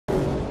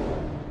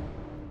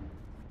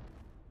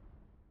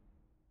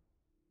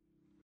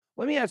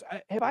let me ask,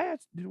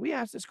 did we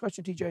ask this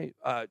question, TJ,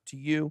 to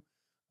you?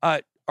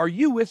 Are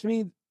you with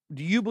me?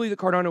 Do you believe that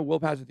Cardano will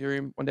pass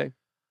Ethereum one day?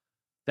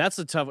 That's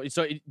a tough one.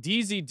 So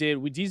DZ did.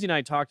 DZ and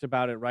I talked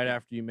about it right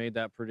after you made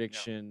that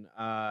prediction.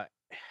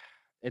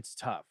 It's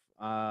tough.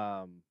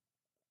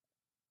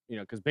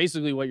 Because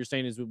basically what you're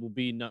saying is it will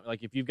be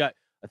like if you've got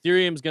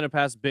Ethereum's going to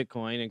pass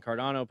Bitcoin and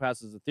Cardano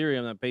passes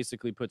Ethereum, that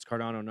basically puts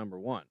Cardano number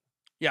one.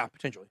 Yeah,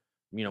 potentially.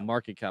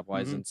 Market cap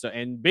wise,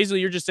 and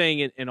basically you're just saying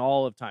it in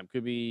all of time.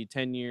 Could be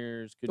 10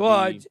 years. Could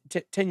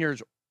be 10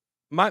 years.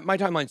 My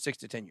timeline's 6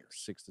 to 10 years.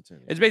 6 to 10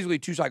 years. It's basically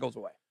 2 cycles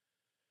away.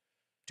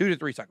 2 to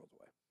 3 cycles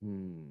away.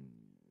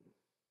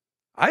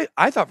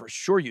 I thought for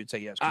sure you'd say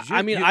yes.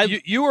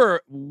 You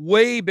were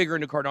way bigger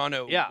into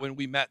Cardano when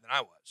we met than I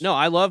was. No,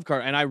 I love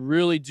Cardano, and I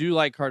really do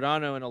like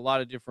Cardano in a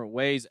lot of different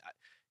ways.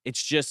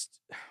 It's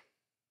just,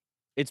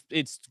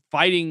 it's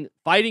fighting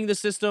the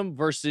system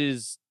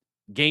versus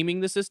gaming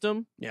the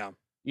system. Yeah,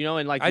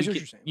 and like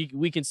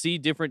we can see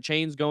different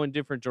chains go in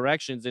different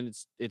directions, and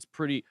it's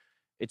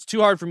too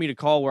hard for me to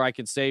call where I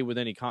can say with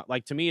any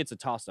like to me it's a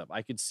toss up.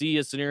 I could see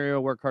a scenario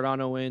where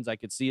Cardano wins. I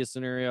could see a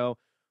scenario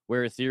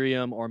where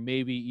Ethereum, or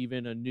maybe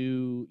even a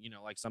new,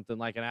 like something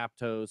like an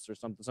Aptos or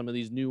some of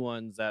these new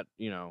ones that,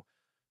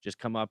 just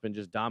come up and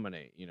just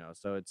dominate,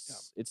 So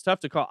it's tough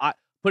to call. I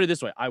put it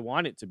this way. I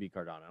want it to be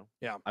Cardano.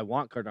 Yeah. I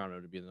want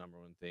Cardano to be the number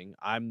one thing.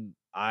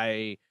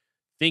 I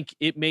think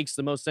it makes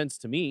the most sense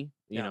to me,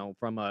 you know,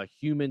 from a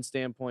human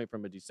standpoint,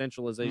 from a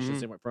decentralization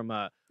standpoint, from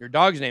a... Your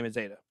dog's name is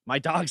Zeta. My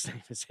dog's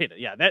name is Zeta.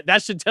 Yeah,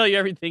 that should tell you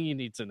everything you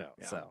need to know.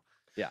 Yeah. So,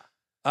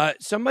 yeah.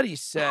 Somebody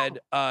said,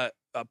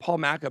 Paul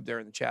Mack up there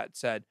in the chat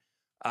said,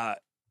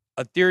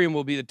 Ethereum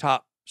will be the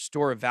top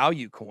store of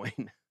value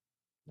coin.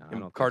 No,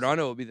 and Cardano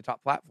will be the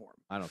top platform.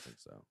 I don't think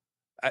so.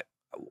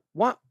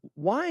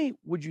 Why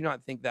would you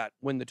not think that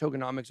when the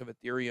tokenomics of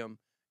Ethereum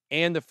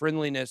and the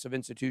friendliness of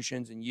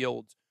institutions and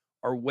yields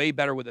are way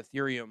better with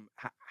Ethereum?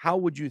 How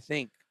would you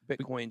think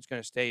Bitcoin's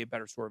going to stay a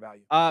better store of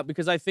value?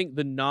 Because I think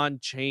the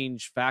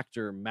non-change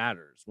factor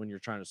matters when you're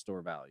trying to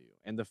store value.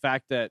 And the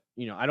fact that,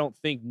 I don't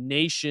think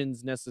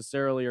nations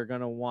necessarily are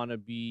going to want to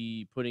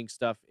be putting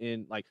stuff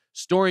in, like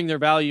storing their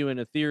value in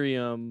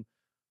Ethereum.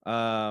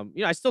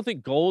 I still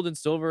think gold and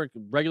silver,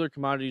 regular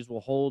commodities will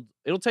hold.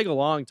 It'll take a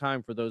long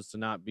time for those to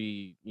not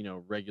be,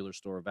 regular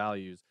store of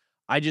values.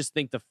 I just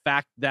think the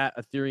fact that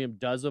Ethereum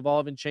does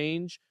evolve and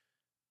change,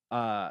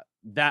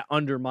 that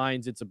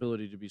undermines its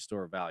ability to be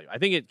store of value. I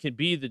think it can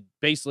be the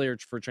base layer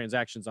for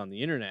transactions on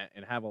the internet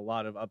and have a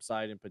lot of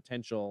upside and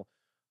potential.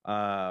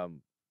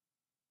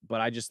 But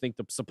I just think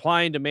the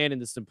supply and demand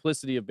and the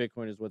simplicity of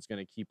Bitcoin is what's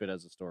going to keep it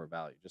as a store of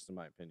value, just in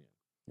my opinion.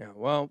 Yeah,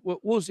 well,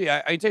 we'll see.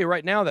 I can tell you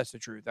right now that's the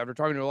truth. After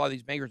talking to a lot of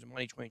these makers in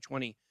Money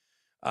 2020,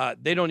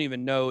 they don't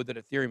even know that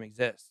Ethereum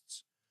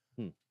exists.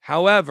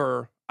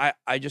 However,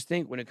 I just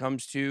think when it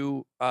comes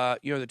to the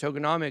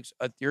tokenomics,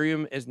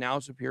 Ethereum is now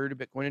superior to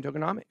Bitcoin in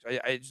tokenomics.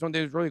 I just don't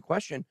think there's really a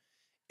question.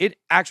 It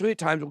actually at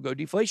times will go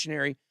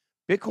deflationary.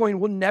 Bitcoin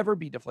will never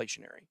be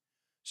deflationary.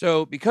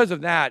 So because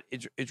of that,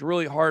 it's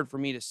really hard for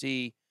me to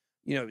see,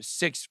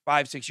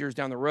 5, 6 years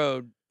down the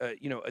road,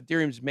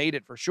 Ethereum's made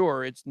it for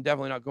sure. It's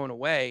definitely not going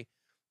away.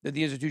 That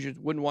the institutions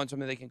wouldn't want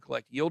something they can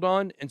collect yield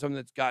on and something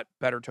that's got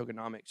better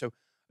tokenomics. So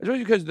it's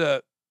really because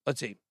let's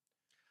see.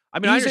 I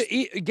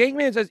mean,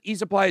 Gangman says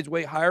e-supply is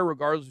way higher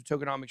regardless of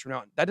tokenomics from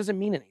now on. That doesn't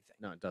mean anything.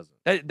 No, it doesn't.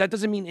 That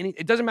doesn't mean anything.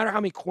 It doesn't matter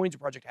how many coins a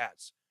project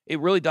has.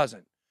 It really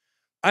doesn't.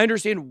 I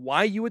understand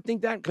why you would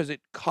think that because it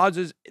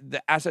causes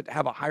the asset to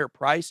have a higher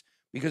price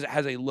because it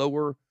has a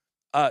lower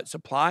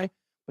supply.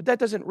 But that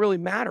doesn't really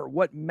matter.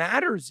 What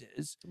matters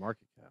is the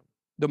market cap.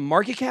 The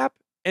market cap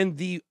and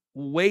the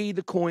way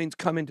the coins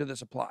come into the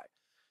supply.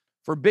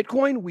 For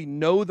Bitcoin, we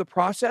know the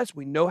process.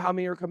 We know how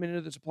many are coming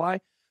into the supply.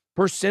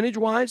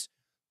 Percentage-wise,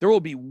 there will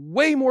be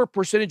way more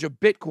percentage of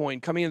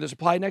Bitcoin coming into the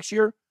supply next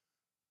year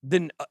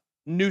than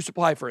new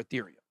supply for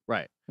Ethereum.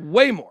 Right.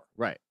 Way more.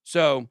 Right.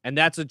 So, and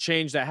that's a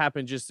change that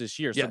happened just this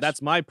year. So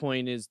that's my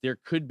point is there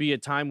could be a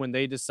time when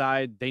they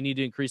decide they need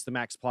to increase the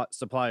max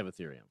supply of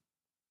Ethereum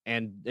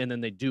and then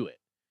they do it.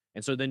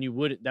 And so then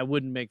that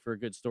wouldn't make for a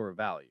good store of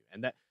value.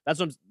 And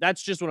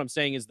that's just what I'm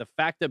saying is the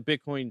fact that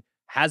Bitcoin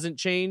hasn't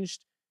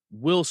changed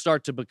will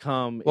start to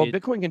become. Well,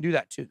 Bitcoin can do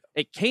that too.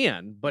 It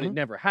can, but it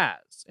never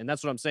has. And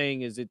that's what I'm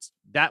saying is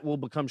that will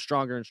become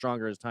stronger and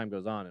stronger as time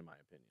goes on, in my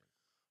opinion.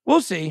 We'll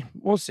see.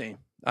 We'll see.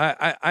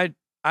 I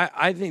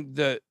think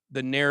the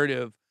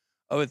narrative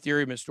of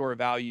Ethereum as store of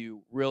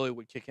value really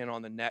would kick in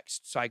on the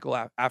next cycle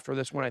after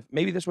this one.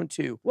 Maybe this one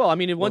too. Well, I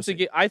mean, once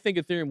again, I think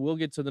Ethereum will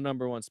get to the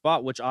number one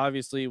spot, which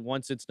obviously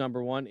once it's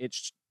number one,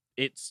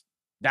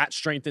 that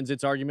strengthens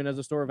its argument as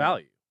a store of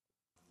value.